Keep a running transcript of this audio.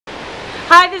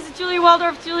Hi, this is Julie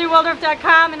Waldorf,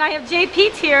 juliewaldorf.com, and I have Jay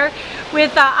Peet here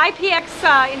with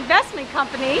IPX Investment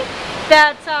Company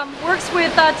that works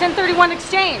with 1031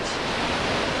 exchange.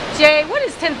 Jay, what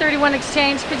is 1031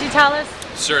 exchange? Could you tell us?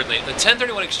 Certainly. The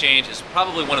 1031 exchange is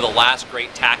probably one of the last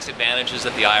great tax advantages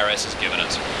that the IRS has given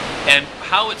us. And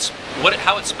how it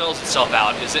spells itself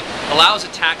out is it allows a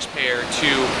taxpayer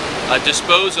to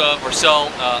dispose of or sell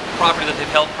property that they've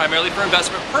held primarily for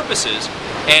investment purposes.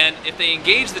 And if they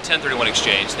engage the 1031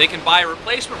 exchange, they can buy a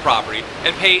replacement property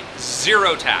and pay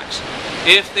zero tax.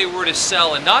 If they were to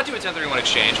sell and not do a 1031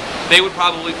 exchange, they would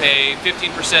probably pay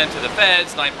 15% to the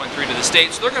feds, 9.3% to the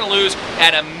state. So they're going to lose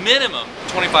at a minimum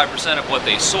 25% of what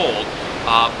they sold.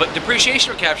 But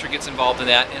depreciation recapture gets involved in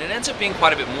that, and it ends up being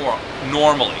quite a bit more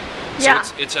normally. So yeah.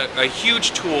 it's a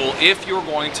huge tool if you're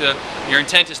going to, your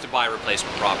intent is to buy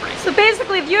replacement property. So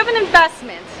basically, if you have an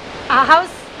investment, a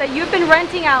house that you've been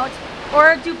renting out,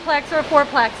 or a duplex or a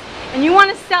fourplex, and you want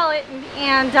to sell it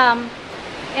and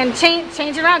change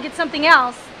it around, get something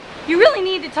else, you really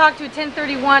need to talk to a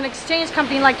 1031 exchange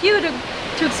company like you to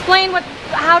explain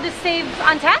how to save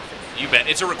on taxes. You bet.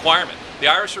 It's a requirement. The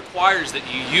IRS requires that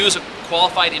you use a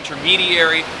qualified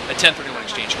intermediary, a 1031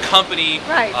 exchange company,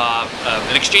 right.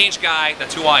 An exchange guy.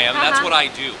 That's who I am. That's what I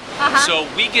do. So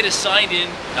we get assigned in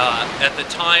at the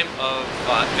time of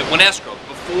when escrow.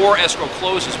 Before escrow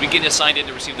closes, we get assigned in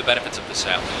to receive the benefits of the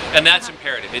sale, and that's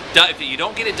imperative. If you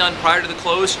don't get it done prior to the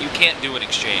close, you can't do an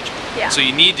exchange. Yeah. So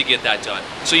you need to get that done.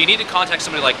 So you need to contact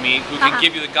somebody like me who can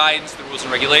give you the guidance, the rules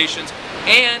and regulations,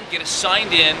 and get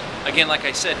assigned in, again, like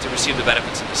I said, to receive the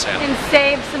benefits of the sale. And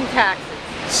save some taxes.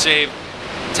 Save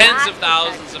tens of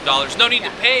thousands of dollars. No need to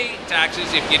pay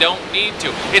taxes if you don't need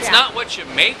to. It's not what you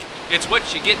make, it's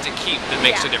what you get to keep that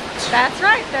makes a difference. That's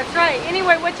right, that's right.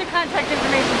 Anyway, what's your contact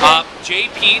information? Jay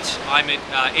Peet, I'm at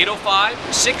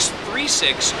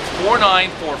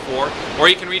 805-636-4944, or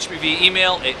you can reach me via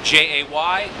email at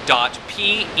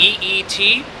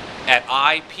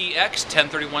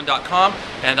jay.peet@ipx1031.com,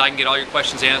 and I can get all your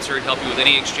questions answered, help you with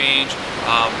any exchange.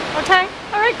 Okay,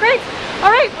 all right, great.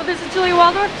 All right, well, this is Julie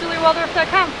Waldorf,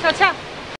 juliewaldorf.com. Ciao, ciao.